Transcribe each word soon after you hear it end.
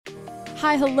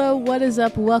Hi, hello, what is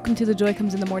up? Welcome to the Joy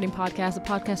Comes in the Morning podcast, a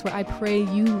podcast where I pray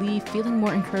you leave feeling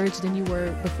more encouraged than you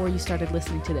were before you started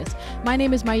listening to this. My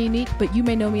name is My Unique, but you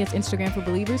may know me as Instagram for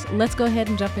Believers. Let's go ahead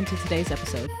and jump into today's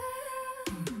episode.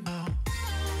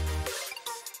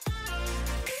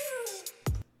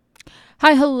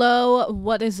 Hi, hello,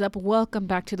 what is up? Welcome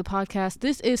back to the podcast.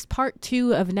 This is part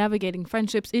 2 of Navigating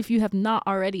Friendships. If you have not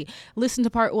already listened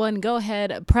to part 1, go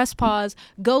ahead, press pause,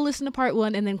 go listen to part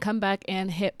 1, and then come back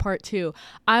and hit part 2.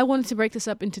 I wanted to break this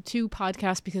up into 2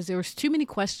 podcasts because there was too many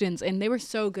questions and they were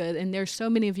so good. And there's so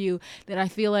many of you that I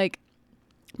feel like,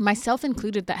 myself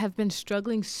included, that have been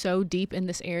struggling so deep in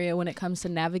this area when it comes to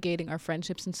navigating our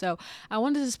friendships. And so I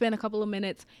wanted to spend a couple of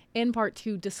minutes in part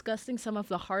 2 discussing some of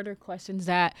the harder questions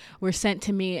that were sent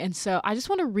to me. And so I just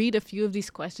want to read a few of these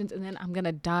questions and then I'm going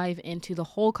to dive into the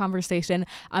whole conversation.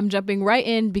 I'm jumping right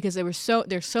in because there's so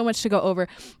much to go over.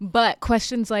 But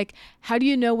questions like, how do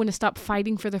you know when to stop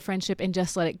fighting for the friendship and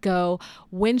just let it go?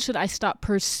 When should I stop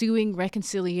pursuing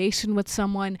reconciliation with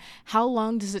someone? How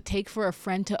long does it take for a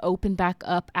friend to open back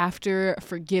up after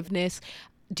forgiveness?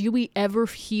 Do we ever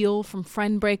heal from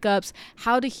friend breakups?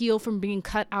 How to heal from being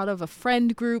cut out of a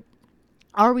friend group?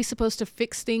 Are we supposed to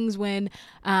fix things when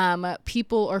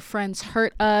people or friends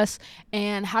hurt us?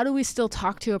 And how do we still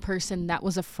talk to a person that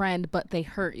was a friend but they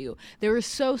hurt you? There were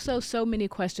so many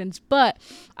questions, but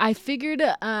I figured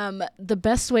the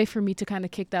best way for me to kind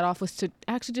of kick that off was to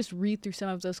actually just read through some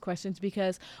of those questions,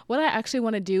 because what I actually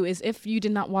want to do is, if you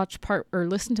did not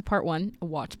listen to part 1,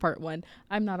 watch part 1.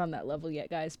 I'm not on that level yet,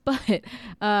 guys, but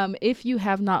if you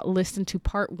have not listened to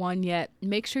part 1 yet,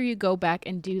 make sure you go back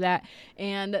and do that.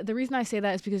 And the reason I say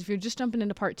that is because if you're just jumping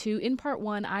into part 2, in part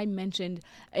 1 I mentioned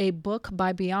a book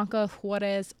by Bianca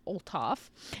Juarez Olthoff,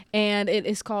 and it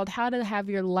is called How to Have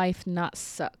Your Life Not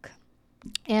Suck.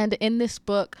 And in this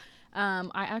book, I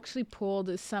actually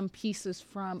pulled some pieces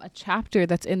from a chapter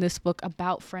that's in this book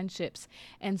about friendships.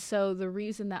 And so the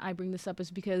reason that I bring this up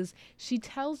is because she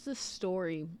tells this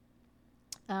story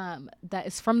that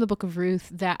is from the book of Ruth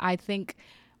that I think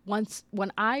when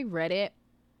I read it,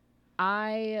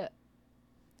 I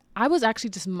was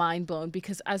actually just mind blown,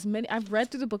 because I've read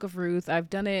through the book of Ruth. I've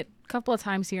done it a couple of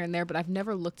times here and there, but I've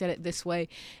never looked at it this way.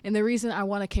 And the reason I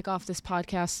want to kick off this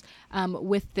podcast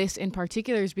with this in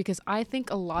particular is because I think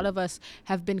a lot of us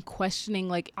have been questioning,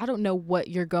 like, I don't know what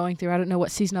you're going through. I don't know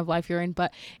what season of life you're in,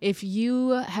 but if you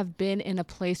have been in a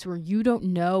place where you don't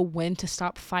know when to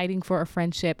stop fighting for a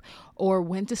friendship or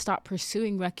when to stop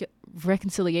pursuing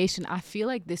reconciliation, I feel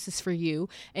like this is for you.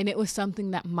 And it was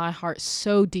something that my heart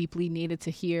so deeply needed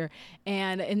to hear.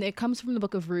 And it comes from the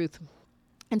book of Ruth.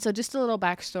 And so just a little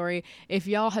backstory, if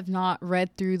y'all have not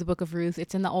read through the book of Ruth,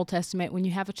 it's in the Old Testament. When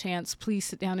you have a chance, please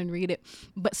sit down and read it.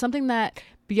 But something that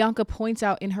Bianca points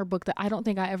out in her book that I don't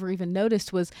think I ever even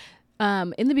noticed was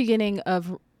in the beginning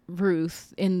of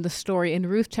Ruth, in the story, in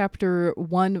Ruth chapter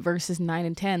 1, verses 9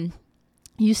 and 10,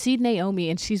 you see Naomi,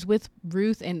 and she's with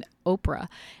Ruth and Oprah,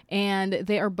 and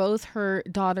they are both her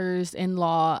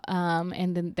daughters-in-law,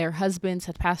 and then their husbands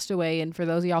had passed away. And for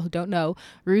those of y'all who don't know,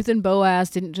 Ruth and Boaz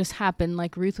didn't just happen.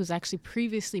 Like, Ruth was actually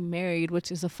previously married,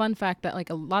 which is a fun fact that, like,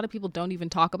 a lot of people don't even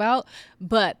talk about,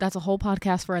 but that's a whole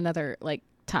podcast for another, like,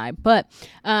 time. But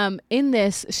in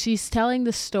this, she's telling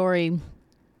the story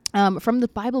from the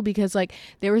Bible, because, like,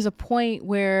 there was a point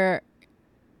where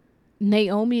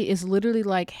Naomi is literally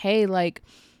like, hey, like,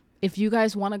 if you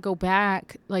guys want to go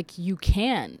back, like, you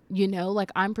can,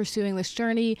 like, I'm pursuing this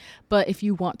journey, but if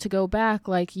you want to go back,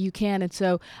 like, you can. And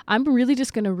so I'm really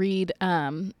just going to read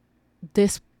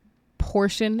this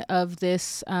portion of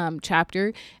this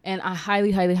chapter, and I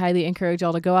highly encourage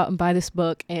y'all to go out and buy this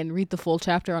book and read the full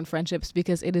chapter on friendships,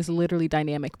 because it is literally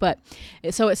dynamic. But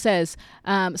so it says,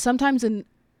 sometimes even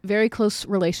very close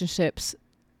relationships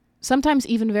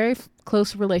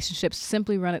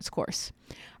simply run its course.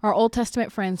 Our Old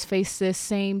Testament friends face this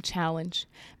same challenge.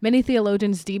 Many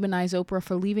theologians demonize Oprah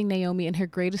for leaving Naomi in her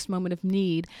greatest moment of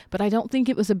need, but I don't think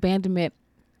it was abandonment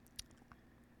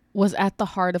was at the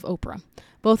heart of Oprah.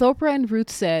 Both Oprah and Ruth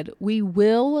said, "We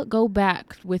will go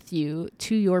back with you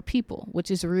to your people," which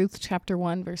is Ruth chapter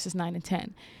 1, verses 9 and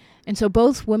 10. And so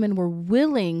both women were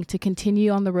willing to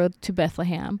continue on the road to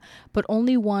Bethlehem, but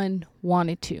only one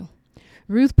wanted to.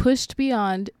 Ruth pushed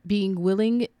beyond being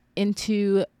willing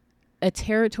into a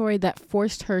territory that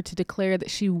forced her to declare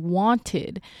that she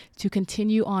wanted to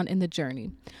continue on in the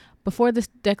journey. Before this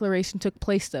declaration took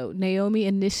place, though, Naomi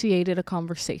initiated a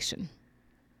conversation.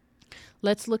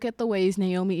 Let's look at the ways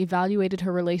Naomi evaluated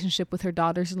her relationship with her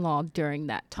daughters-in-law during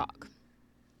that talk.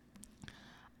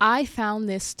 I found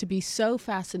this to be so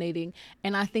fascinating,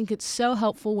 and I think it's so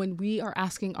helpful when we are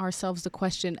asking ourselves the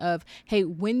question of, hey,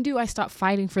 when do I stop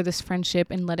fighting for this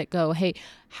friendship and let it go? Hey,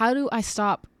 how do I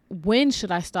stop? When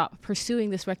should I stop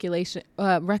pursuing this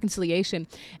reconciliation?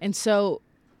 And so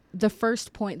the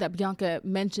first point that Bianca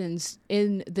mentions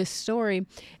in this story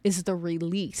is the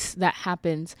release that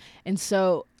happens. And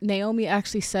so Naomi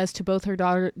actually says to both her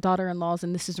daughter-in-laws,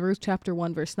 and this is Ruth chapter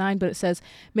 1, verse 9, but it says,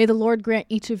 "May the Lord grant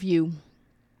each of you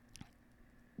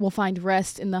will find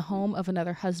rest in the home of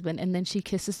another husband." And then she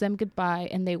kisses them goodbye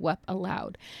and they wept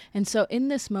aloud. And so in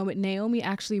this moment, Naomi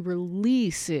actually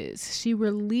releases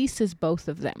both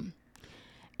of them.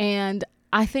 And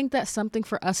I think that's something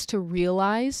for us to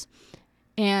realize.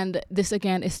 And this,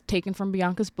 again, is taken from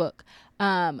Bianca's book,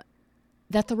 that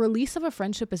the release of a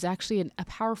friendship is actually a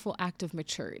powerful act of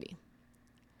maturity.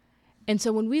 And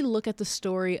so when we look at the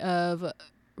story of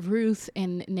Ruth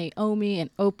and Naomi and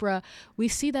Oprah, we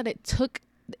see that it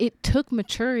took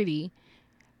maturity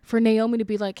for Naomi to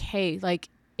be like, hey, like,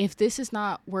 if this is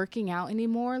not working out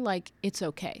anymore, like, it's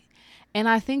okay. And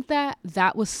I think that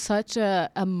was such a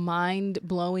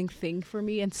mind-blowing thing for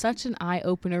me and such an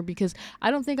eye-opener, because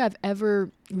I don't think I've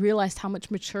ever realized how much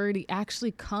maturity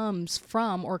actually comes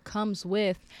from or comes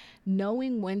with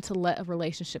knowing when to let a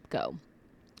relationship go.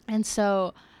 And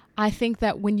so I think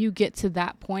that when you get to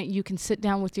that point, you can sit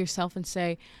down with yourself and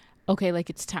say, okay, like,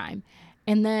 it's time.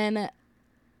 And then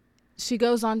she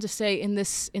goes on to say in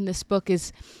this book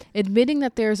is admitting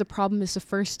that there is a problem is the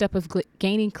first step of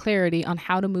gaining clarity on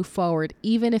how to move forward,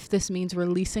 even if this means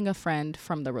releasing a friend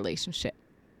from the relationship.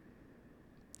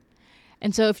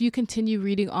 And so if you continue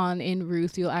reading on in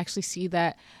Ruth, you'll actually see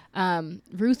that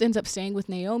Ruth ends up staying with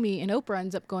Naomi and Oprah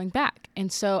ends up going back.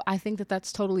 And so I think that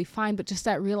that's totally fine. But just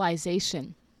that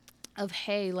realization of,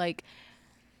 hey, like,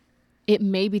 it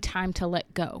may be time to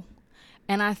let go.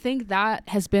 And I think that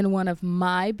has been one of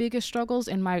my biggest struggles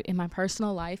in my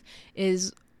personal life,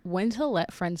 is when to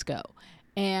let friends go.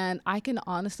 And I can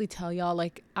honestly tell y'all,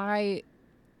 like, I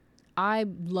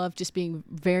love just being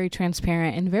very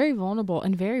transparent and very vulnerable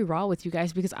and very raw with you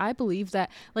guys, because I believe that,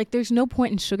 like, there's no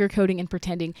point in sugarcoating and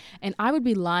pretending. And I would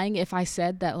be lying if I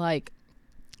said that, like,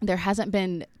 there hasn't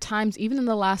been times, even in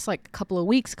the last, like, couple of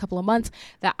weeks, couple of months,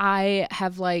 that I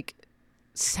have, like,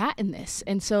 sat in this.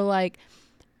 And so, like,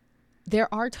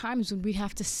 there are times when we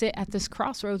have to sit at this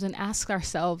crossroads and ask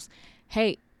ourselves,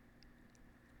 hey,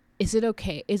 is it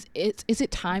okay? Is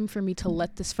it time for me to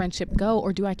let this friendship go,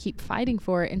 or do I keep fighting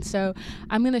for it? And so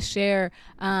I'm going to share,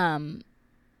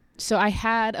 so I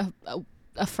had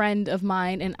a friend of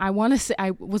mine, and I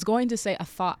was going to say I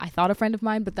thought a friend of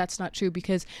mine, but that's not true,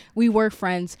 because we were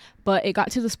friends. But it got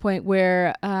to this point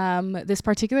where this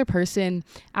particular person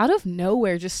out of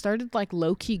nowhere just started, like,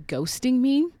 low-key ghosting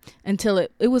me, until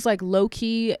it was like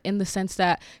low-key in the sense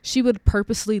that she would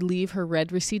purposely leave her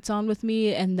read receipts on with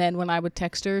me, and then when I would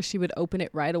text her, she would open it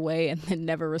right away and then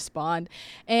never respond.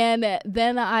 And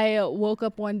then I woke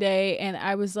up one day and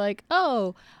I was like,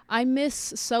 oh, I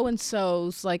miss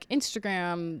so-and-so's, like,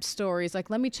 Instagram stories. Like,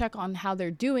 let me check on how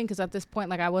they're doing. Because at this point,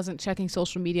 like, I wasn't checking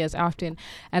social media as often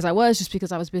as I was, just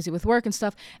because I was busy with work and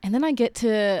stuff. And then I get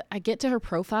to her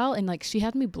profile, and, like, she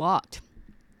had me blocked.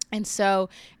 And so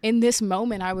in this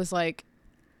moment, I was like,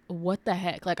 what the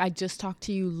heck? Like, I just talked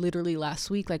to you literally last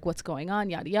week. Like, what's going on?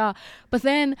 Yada, yada. But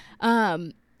then,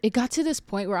 it got to this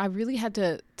point where I really had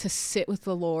to sit with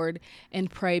the Lord and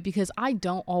pray, because I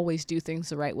don't always do things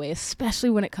the right way, especially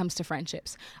when it comes to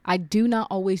friendships. I do not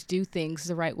always do things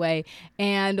the right way.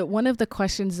 And one of the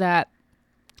questions that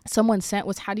someone sent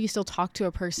was, how do you still talk to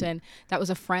a person that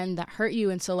was a friend that hurt you?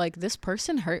 And so, like, this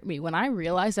person hurt me when I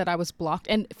realized that I was blocked,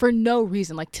 and for no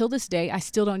reason. Like, till this day, I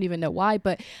still don't even know why,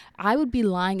 but I would be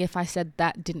lying if I said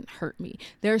that didn't hurt me.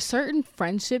 There are certain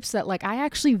friendships that, like, I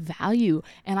actually value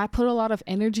and I put a lot of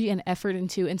energy and effort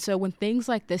into. And so when things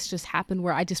like this just happen,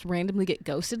 where I just randomly get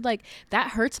ghosted, like,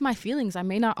 that hurts my feelings. I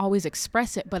may not always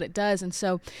express it, but it does. And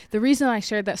so the reason I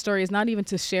shared that story is not even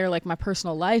to share, like, my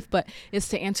personal life, but is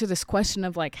to answer this question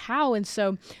of, like, how. And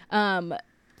so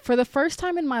for the first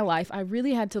time in my life, I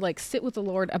really had to, like, sit with the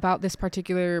Lord about this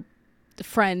particular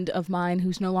friend of mine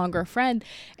who's no longer a friend.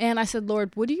 And I said,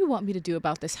 Lord, what do you want me to do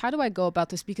about this? How do I go about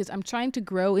this? Because I'm trying to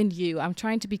grow in you. I'm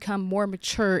trying to become more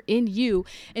mature in you.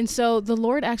 And so the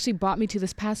Lord actually brought me to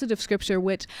this passage of scripture,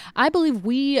 which I believe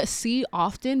we see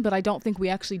often, but I don't think we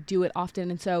actually do it often.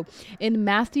 And so in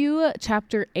Matthew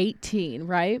chapter 18,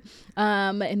 right?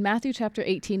 In Matthew chapter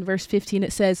 18, verse 15,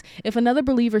 it says, if another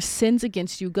believer sins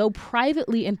against you, go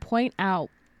privately and point out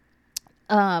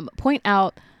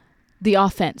the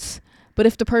offense. But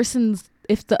if the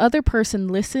if the other person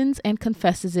listens and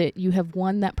confesses it, you have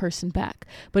won that person back.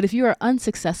 But if you are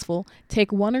unsuccessful,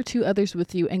 take 1 or 2 others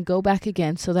with you and go back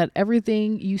again, so that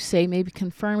everything you say may be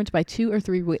confirmed by 2 or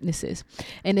 3 witnesses.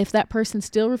 And if that person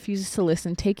still refuses to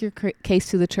listen, take your case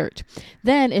to the church.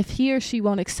 Then, if he or she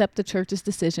won't accept the church's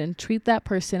decision, treat that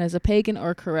person as a pagan or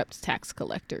a corrupt tax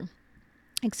collector,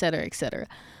 etc., etc.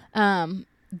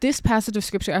 This passage of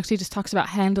scripture actually just talks about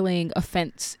handling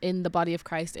offense in the body of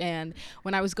Christ. And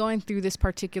when I was going through this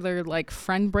particular like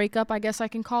friend breakup, I guess I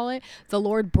can call it, the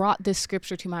Lord brought this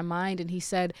scripture to my mind, and he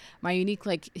said, my unique,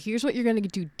 like, here's what you're going to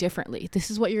do differently. This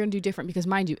is what you're going to do different, because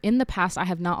mind you, in the past, I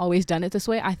have not always done it this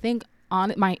way. I think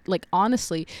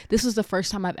honestly, this was the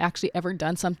first time I've actually ever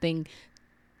done something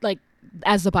like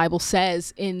as the Bible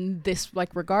says in this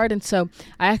like regard. And so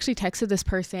I actually texted this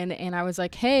person and I was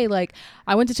like, hey, like,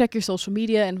 I went to check your social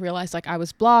media and realized like I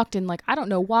was blocked, and like I don't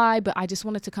know why, but I just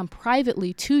wanted to come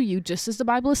privately to you, just as the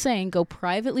Bible is saying, go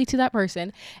privately to that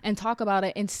person and talk about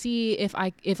it and see if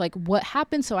like what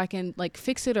happened, so I can like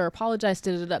fix it or apologize.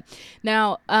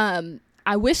 Now,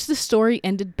 I wish the story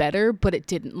ended better, but it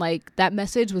didn't. Like, that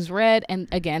message was read, and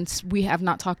again, we have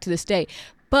not talked to this day.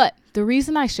 But the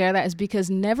reason I share that is because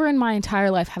never in my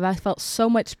entire life have I felt so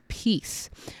much peace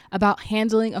about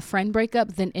handling a friend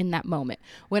breakup than in that moment.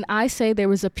 When I say there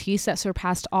was a peace that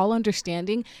surpassed all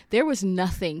understanding, there was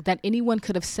nothing that anyone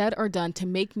could have said or done to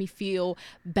make me feel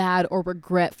bad or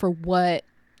regret for what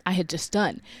I had just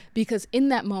done. Because in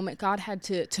that moment, God had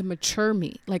to mature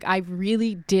me. Like, I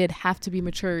really did have to be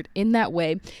matured in that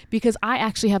way, because I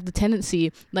actually have the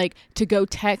tendency like to go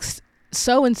text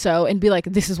so-and-so and be like,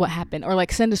 this is what happened, or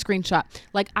like send a screenshot.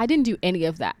 Like, I didn't do any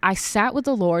of that. I sat with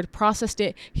the Lord, processed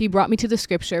it. He brought me to the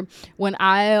scripture. When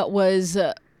I was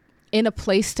in a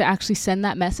place to actually send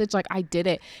that message, like, I did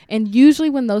it. And usually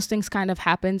when those things kind of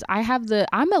happens,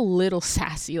 I'm a little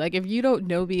sassy. Like, if you don't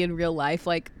know me in real life,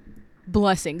 like,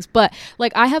 blessings, but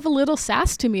like, I have a little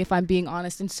sass to me, if I'm being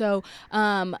honest. And so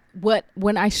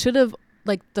when I should have,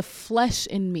 like, the flesh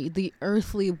in me, the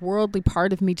earthly, worldly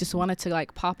part of me just wanted to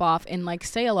like pop off and like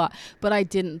say a lot, but I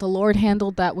didn't. The Lord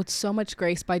handled that with so much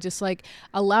grace by just like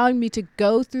allowing me to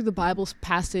go through the Bible's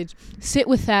passage, sit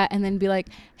with that, and then be like,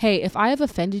 hey, if I have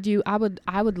offended you, I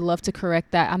would love to correct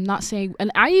that. I'm not saying,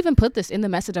 and I even put this in the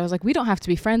message, I was like, we don't have to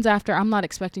be friends after. I'm not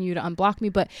expecting you to unblock me,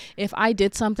 but if I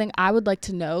did something, I would like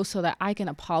to know so that I can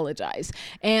apologize.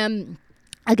 And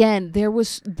again, there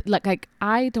was like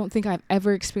I don't think I've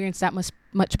ever experienced that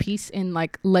much peace in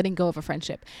like letting go of a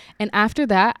friendship. And after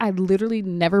that, I literally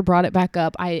never brought it back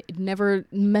up. I never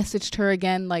messaged her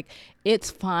again. Like,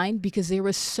 it's fine, because there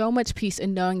was so much peace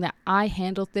in knowing that I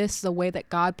handled this the way that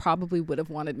God probably would have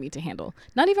wanted me to handle.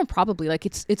 Not even probably, like,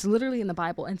 it's literally in the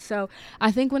Bible. And so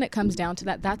I think when it comes down to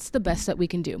that, that's the best that we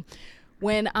can do.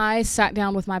 When I sat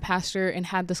down with my pastor and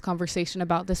had this conversation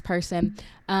about this person,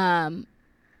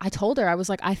 I told her, I was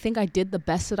like, I think I did the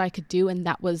best that I could do, and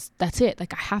that's it.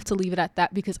 Like, I have to leave it at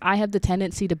that, because I have the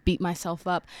tendency to beat myself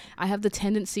up. I have the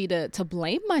tendency to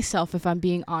blame myself, if I'm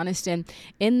being honest. And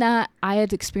in that, I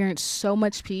had experienced so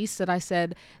much peace that I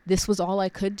said, this was all I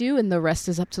could do, and the rest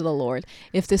is up to the Lord.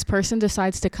 If this person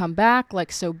decides to come back,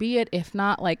 like, so be it. If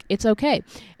not, like, it's okay.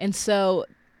 And so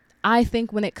I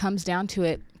think when it comes down to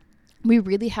it, we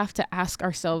really have to ask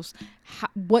ourselves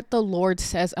what the Lord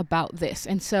says about this.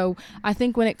 And so I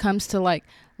think when it comes to like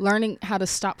learning how to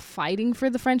stop fighting for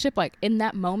the friendship, like, in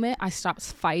that moment, I stopped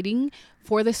fighting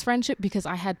for this friendship because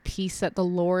I had peace that the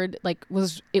Lord, like,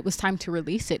 it was time to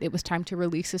release it. It was time to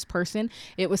release this person.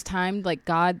 It was time, like,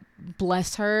 God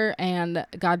bless her and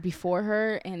God before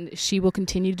her, and she will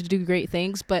continue to do great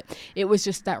things. But it was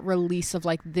just that release of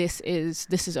like, this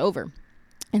is over.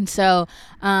 And so,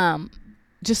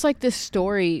 just like this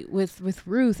story with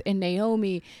Ruth and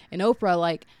Naomi and Oprah,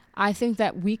 like, I think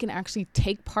that we can actually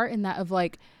take part in that, of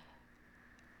like,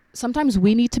 sometimes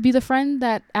we need to be the friend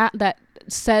that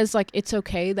says like, it's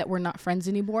okay that we're not friends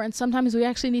anymore. And sometimes we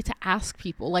actually need to ask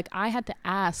people. Like, I had to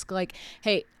ask, like,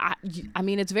 hey, I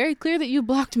mean, it's very clear that you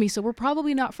blocked me, so we're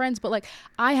probably not friends, but like,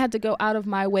 I had to go out of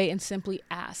my way and simply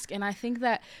ask. And I think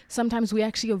that sometimes we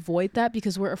actually avoid that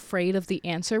because we're afraid of the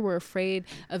answer. We're afraid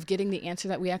of getting the answer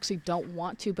that we actually don't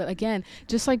want to. But again,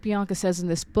 just like Bianca says in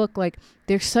this book, like,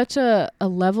 there's such a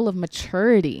level of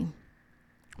maturity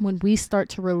when we start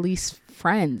to release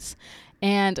friends,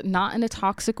 and not in a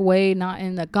toxic way, not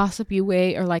in a gossipy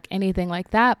way or like anything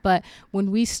like that. But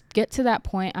when we get to that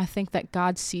point, I think that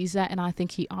God sees that, and I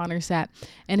think he honors that.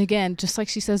 And again, just like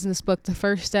she says in this book, the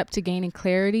first step to gaining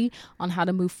clarity on how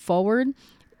to move forward,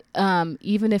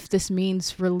 even if this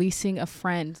means releasing a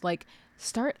friend, like,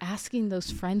 start asking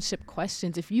those friendship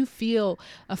questions. If you feel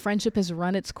a friendship has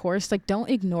run its course, like, don't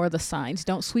ignore the signs,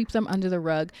 don't sweep them under the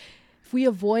rug. If we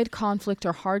avoid conflict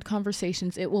or hard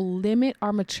conversations, it will limit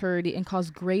our maturity and cause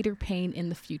greater pain in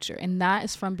the future. And that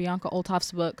is from Bianca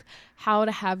Olthoff's book, How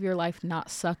to Have Your Life Not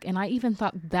Suck. And I even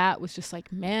thought that was just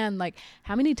like, man, like,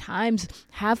 how many times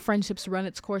have friendships run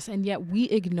its course and yet we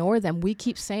ignore them? We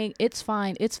keep saying it's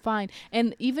fine, it's fine.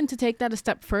 And even to take that a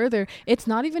step further, it's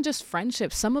not even just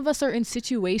friendships. Some of us are in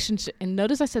situations, and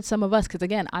notice I said some of us because,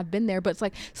 again, I've been there, but it's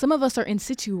like some of us are in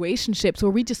situationships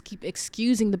where we just keep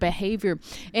excusing the behavior.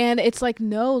 And it's like,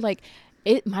 no, like,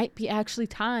 it might be actually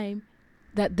time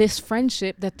that this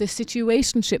friendship, that this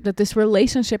situationship, that this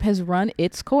relationship has run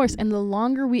its course. And the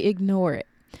longer we ignore it,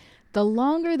 the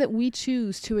longer that we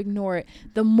choose to ignore it,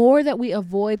 the more that we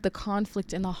avoid the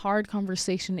conflict and the hard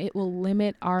conversation, it will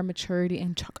limit our maturity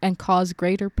and cause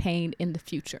greater pain in the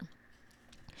future.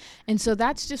 And so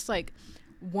that's just like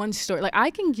one story. Like, I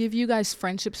can give you guys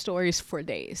friendship stories for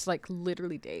days, like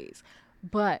literally days.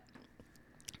 But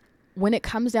when it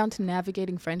comes down to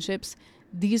navigating friendships,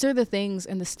 these are the things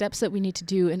and the steps that we need to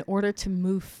do in order to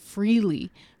move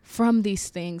freely from these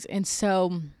things. And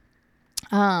so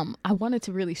I wanted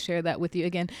to really share that with you.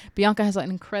 Again, Bianca has an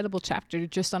incredible chapter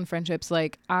just on friendships.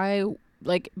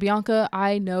 Bianca,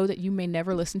 I know that you may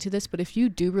never listen to this, but if you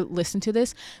do listen to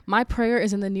this, my prayer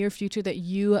is in the near future that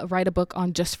you write a book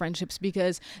on just friendships,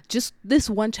 because just this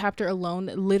one chapter alone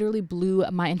literally blew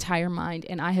my entire mind,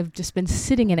 and I have just been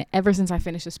sitting in it ever since I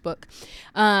finished this book.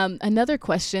 Another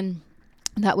question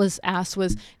that was asked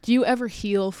was, do you ever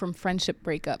heal from friendship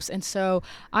breakups? And so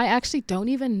I actually don't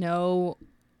even know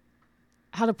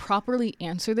how to properly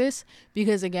answer this,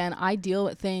 because, again, I deal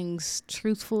with things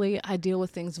truthfully. I deal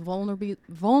with things vulnerable.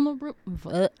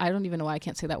 I don't even know why I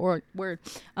can't say that word,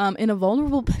 in a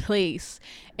vulnerable place.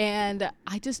 And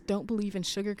I just don't believe in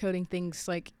sugarcoating things,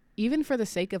 like, even for the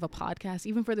sake of a podcast,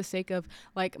 even for the sake of,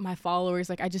 like, my followers.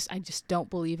 Like, I just don't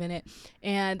believe in it.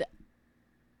 And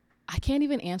I can't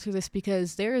even answer this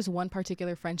because there is one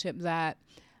particular friendship that,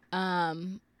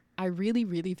 I really,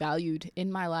 really valued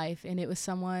in my life. And it was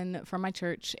someone from my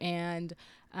church, and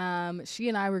she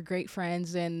and I were great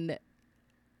friends. And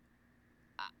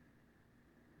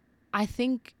I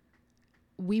think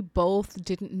we both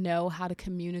didn't know how to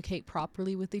communicate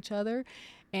properly with each other.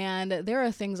 And there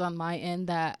are things on my end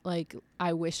that, like,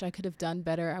 I wish I could have done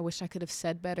better. I wish I could have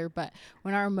said better. But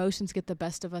when our emotions get the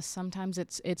best of us, sometimes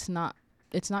it's not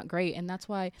great. And that's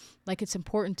why, like, it's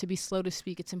important to be slow to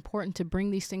speak. It's important to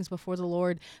bring these things before the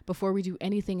Lord before we do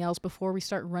anything else, before we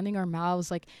start running our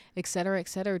mouths, like, et cetera,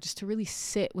 just to really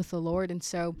sit with the Lord. And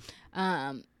so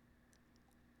I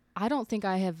don't think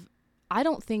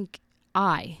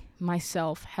I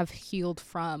myself have healed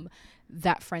from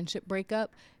that friendship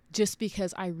breakup, just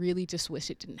because I really just wish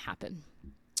it didn't happen.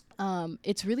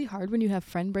 It's really hard when you have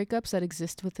friend breakups that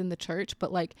exist within the church,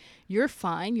 but, like, you're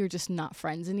fine. You're just not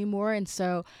friends anymore. And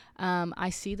so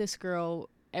I see this girl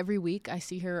every week. I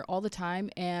see her all the time.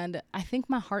 And I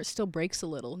think my heart still breaks a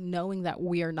little knowing that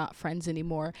we are not friends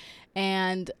anymore.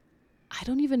 And I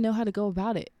don't even know how to go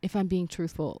about it, if I'm being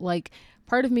truthful. Like,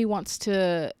 part of me wants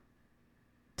to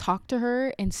talk to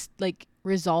her and, like,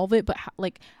 resolve it. But,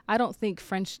 like, I don't think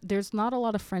there's not a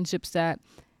lot of friendships that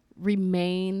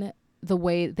remain the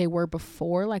way they were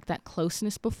before, like that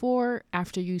closeness before,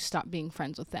 after you stop being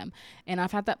friends with them. And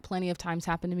I've had that plenty of times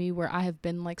happen to me where I have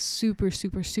been, like, super,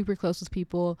 super, super close with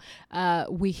people.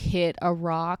 We hit a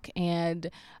rock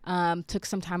and took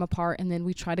some time apart, and then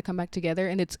we try to come back together.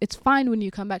 And it's fine when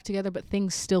you come back together, but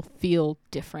things still feel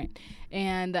different.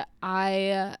 And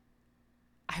I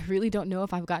really don't know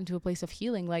if I've gotten to a place of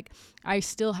healing. Like, I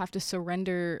still have to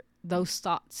surrender those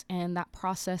thoughts and that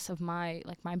process of my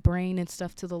brain and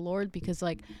stuff to the Lord, because,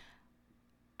 like,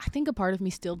 I think a part of me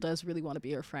still does really want to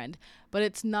be her friend, but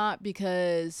it's not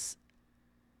because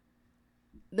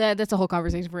that's a whole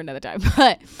conversation for another time.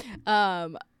 But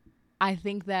I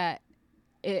think that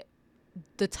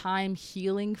the time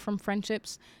healing from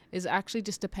friendships is actually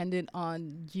just dependent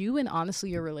on you and, honestly,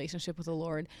 your relationship with the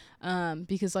Lord.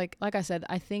 Because like I said,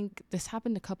 I think this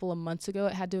happened a couple of months ago.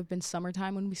 It had to have been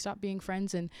summertime when we stopped being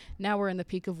friends, and now we're in the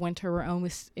peak of winter. We're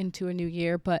almost into a new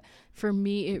year. But for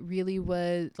me, it really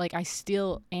was, like, I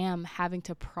still am having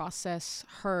to process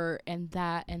her and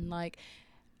that, and, like,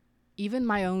 even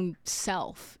my own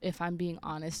self, if I'm being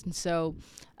honest. And so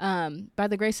by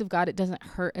the grace of God, it doesn't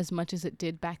hurt as much as it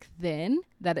did back then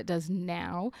that it does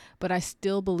now. But I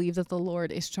still believe that the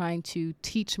Lord is trying to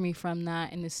teach me from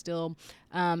that, and is still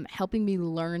helping me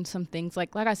learn some things.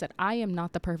 Like I said, I am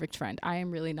not the perfect friend. I am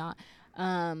really not.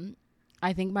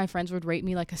 I think my friends would rate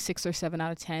me like a 6 or 7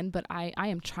 out of 10, but I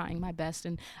am trying my best,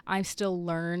 and I still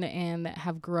learn and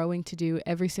have growing to do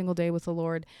every single day with the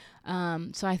Lord.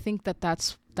 So I think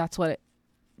that's what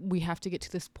we have to get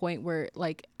to this point where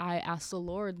like I ask the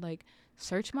Lord, like,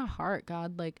 search my heart,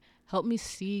 God, like help me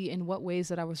see in what ways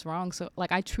that I was wrong. So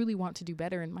like I truly want to do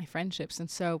better in my friendships. And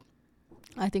so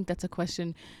I think that's a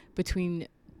question between,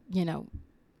 you know,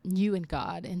 you and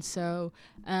God. And so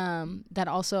that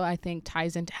also I think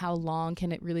ties into how long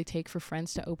can it really take for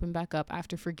friends to open back up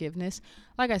after forgiveness.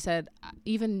 Like I said,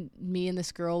 even me and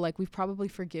this girl, like we've probably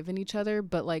forgiven each other,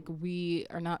 but like we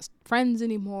are not friends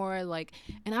anymore. Like,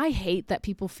 and I hate that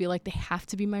people feel like they have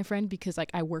to be my friend because like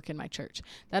I work in my church.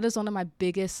 That is one of my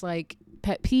biggest like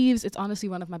pet peeves. It's honestly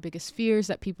one of my biggest fears,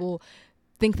 that people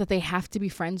think that they have to be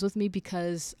friends with me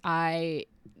because I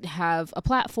have a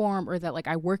platform or that like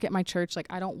I work at my church. Like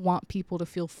I don't want people to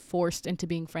feel forced into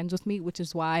being friends with me, which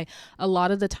is why a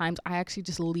lot of the times I actually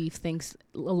just leave things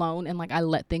alone and like I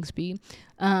let things be.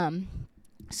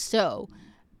 So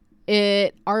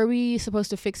are we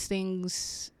supposed to fix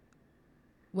things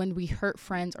when we hurt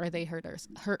friends or they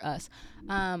hurt us?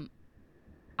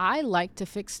 I like to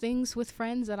fix things with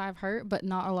friends that I've hurt, but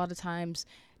not a lot of times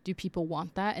do people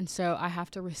want that. And so I have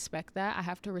to respect that. I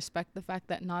have to respect the fact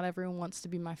that not everyone wants to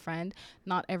be my friend.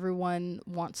 Not everyone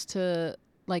wants to,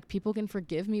 like, people can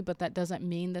forgive me, but that doesn't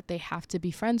mean that they have to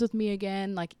be friends with me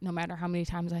again. Like, no matter how many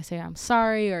times I say I'm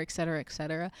sorry or et cetera, et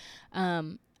cetera.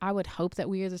 I would hope that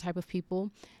we are the type of people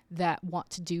that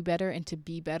want to do better and to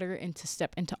be better and to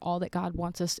step into all that God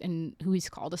wants us and who he's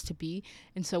called us to be.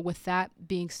 And so with that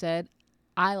being said,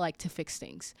 I like to fix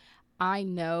things. I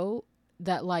know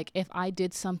that like if I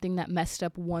did something that messed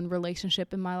up one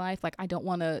relationship in my life, like I don't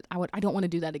want to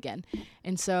do that again.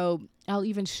 And so I'll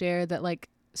even share that like,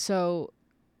 so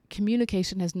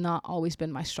communication has not always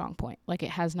been my strong point. Like it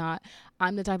has not.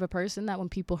 I'm the type of person that when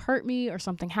people hurt me or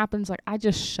something happens, like I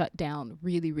just shut down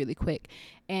really, really quick.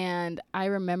 And I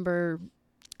remember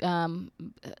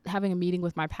having a meeting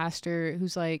with my pastor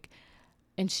who's like,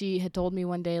 and she had told me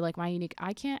one day, like, my unique,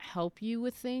 I can't help you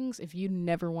with things if you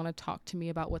never want to talk to me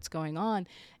about what's going on.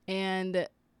 And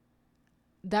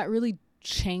that really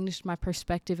changed my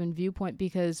perspective and viewpoint,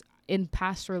 because in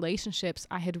past relationships,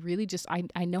 I had really just,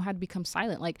 I know how to become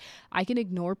silent. Like I can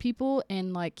ignore people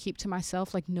and like keep to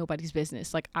myself like nobody's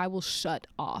business. Like I will shut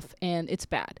off and it's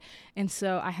bad. And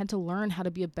so I had to learn how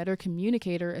to be a better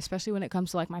communicator, especially when it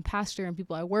comes to like my pastor and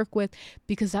people I work with,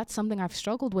 because that's something I've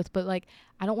struggled with. But like,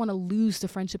 I don't want to lose the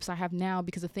friendships I have now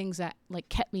because of things that like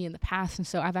kept me in the past. And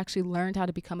so I've actually learned how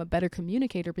to become a better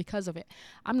communicator because of it.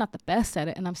 I'm not the best at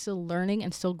it and I'm still learning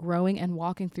and still growing and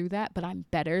walking through that, but I'm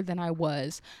better than I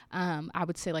was I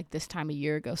would say like this time a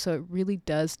year ago. So it really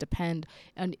does depend.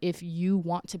 And if you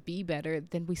want to be better,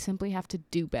 then we simply have to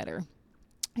do better.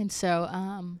 And so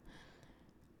I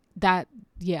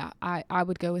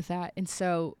would go with that. And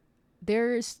so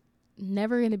there's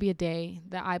never going to be a day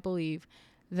that I believe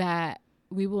that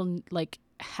we will like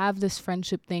have this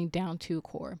friendship thing down to a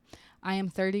core. I am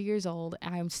 30 years old.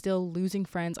 I'm still losing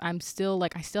friends. I still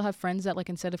have friends that like,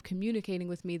 instead of communicating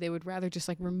with me, they would rather just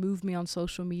like remove me on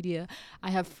social media.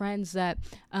 I have friends that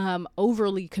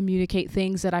overly communicate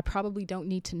things that I probably don't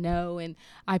need to know. And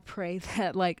I pray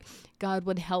that like God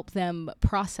would help them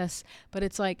process. But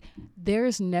it's like,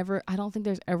 I don't think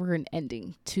there's ever an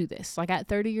ending to this. Like at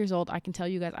 30 years old, I can tell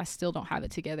you guys, I still don't have it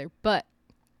together. But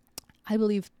I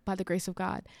believe by the grace of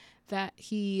God that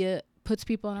he puts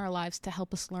people in our lives to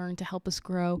help us learn, to help us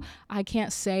grow. I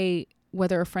can't say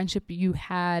whether a friendship you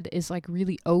had is like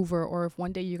really over or if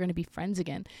one day you're going to be friends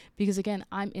again. Because again,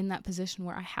 I'm in that position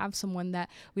where I have someone that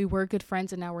we were good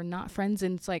friends and now we're not friends.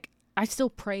 And it's like, I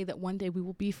still pray that one day we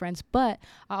will be friends, but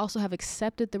I also have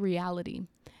accepted the reality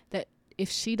that if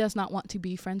she does not want to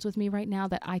be friends with me right now,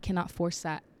 that I cannot force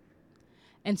that.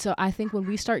 And so I think when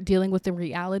we start dealing with the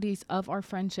realities of our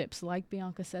friendships, like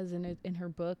Bianca says in her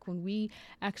book, when we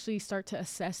actually start to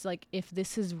assess, like, if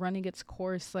this is running its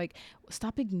course, like,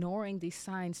 stop ignoring these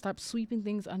signs, stop sweeping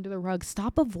things under the rug,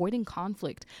 stop avoiding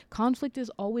conflict. Conflict is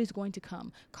always going to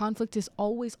come. Conflict is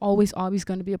always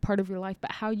going to be a part of your life.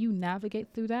 But how you navigate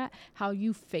through that, how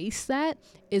you face that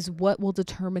is what will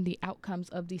determine the outcomes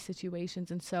of these situations.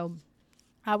 And so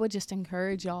I would just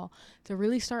encourage y'all to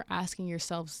really start asking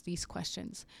yourselves these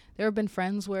questions. There have been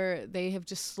friends where they have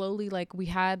just slowly, like, we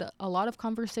had a lot of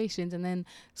conversations, and then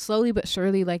slowly but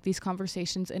surely, like, these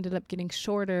conversations ended up getting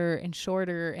shorter and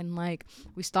shorter, and like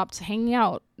we stopped hanging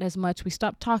out as much, we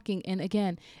stopped talking. And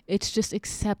again, it's just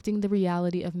accepting the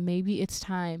reality of maybe it's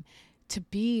time to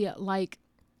be like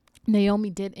Naomi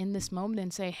did in this moment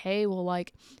and say, hey, well,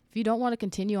 like, if you don't want to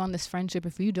continue on this friendship,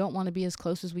 if you don't want to be as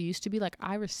close as we used to be, like,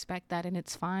 I respect that and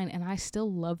it's fine. And I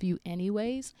still love you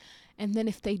anyways. And then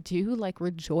if they do, like,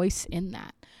 rejoice in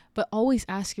that. But always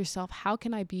ask yourself, how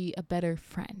can I be a better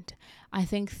friend? I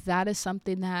think that is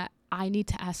something that I need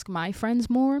to ask my friends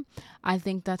more. I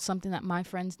think that's something that my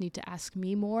friends need to ask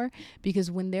me more, because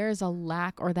when there is a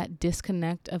lack or that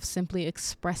disconnect of simply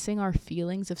expressing our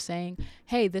feelings, of saying,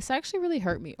 hey, this actually really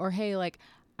hurt me, or hey, like,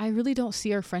 I really don't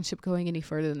see our friendship going any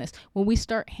further than this. When we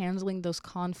start handling those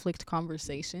conflict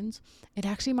conversations, it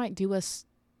actually might do us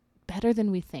better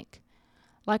than we think.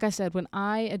 Like I said, when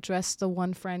I addressed the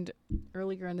one friend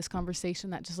earlier in this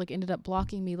conversation that just like ended up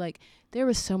blocking me, like, there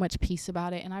was so much peace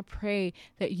about it. And I pray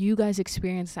that you guys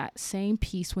experience that same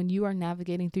peace when you are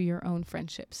navigating through your own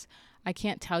friendships. I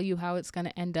can't tell you how it's going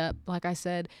to end up. Like I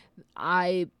said,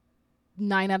 9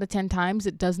 out of 10 times,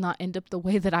 it does not end up the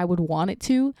way that I would want it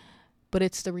to. But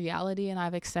it's the reality, and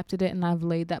I've accepted it, and I've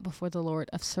laid that before the Lord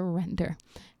of surrender.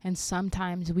 And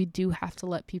sometimes we do have to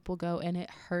let people go, and it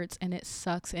hurts and it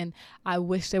sucks, and I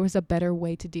wish there was a better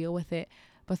way to deal with it.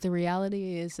 But the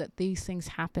reality is that these things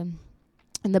happen.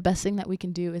 And the best thing that we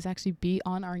can do is actually be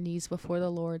on our knees before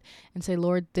the Lord and say,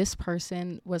 Lord, this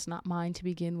person was not mine to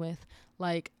begin with.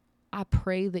 Like, I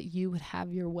pray that you would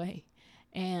have your way.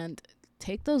 And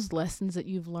take those lessons that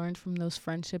you've learned from those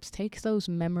friendships, take those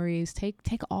memories, take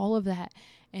all of that,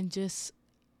 and just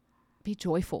be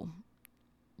joyful.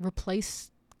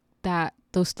 Replace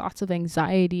those thoughts of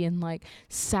anxiety and like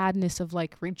sadness of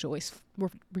like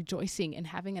rejoicing and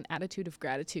having an attitude of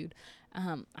gratitude.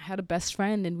 I had a best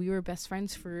friend, and we were best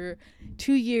friends for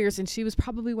 2 years, and she was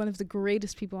probably one of the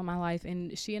greatest people in my life,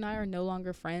 and she and I are no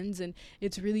longer friends, and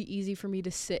it's really easy for me to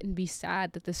sit and be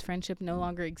sad that this friendship no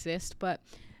longer exists. But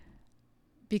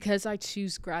because I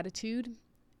choose gratitude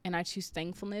and I choose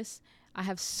thankfulness, I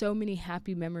have so many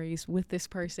happy memories with this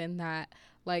person that,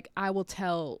 like, I will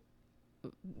tell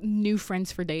new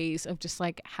friends for days of just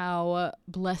like how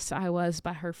blessed I was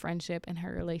by her friendship and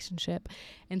her relationship.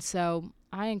 And so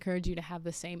I encourage you to have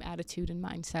the same attitude and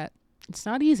mindset. It's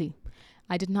not easy.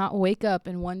 I did not wake up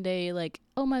and one day like,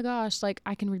 oh my gosh, like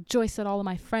I can rejoice at all of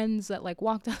my friends that like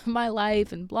walked out of my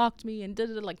life and blocked me and did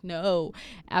it. Like, no,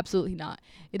 absolutely not.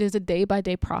 It is a day by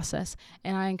day process.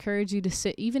 And I encourage you to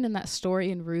sit even in that story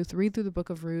in Ruth, read through the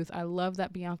book of Ruth. I love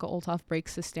that Bianca Olthoff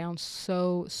breaks this down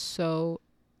so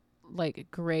like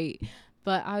great.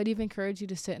 But I would even encourage you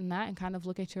to sit in that and kind of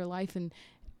look at your life, and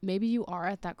maybe you are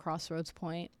at that crossroads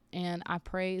point. And I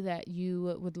pray that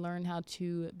you would learn how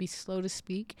to be slow to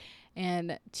speak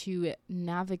and to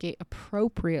navigate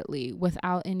appropriately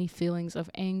without any feelings of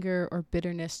anger or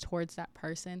bitterness towards that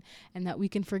person, and that we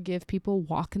can forgive people,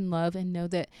 walk in love, and know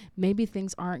that maybe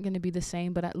things aren't going to be the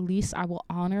same, but at least I will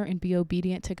honor and be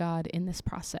obedient to God in this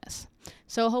process.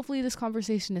 So hopefully this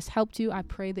conversation has helped you. I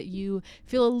pray that you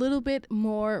feel a little bit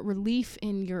more relief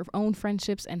in your own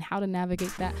friendships and how to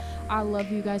navigate that. I love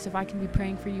you guys. If I can be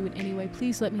praying for you in any way,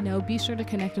 please let me know. Be sure to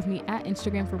connect with me at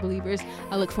Instagram for Believers.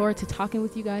 I look forward to talking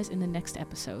with you guys in the next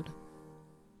episode.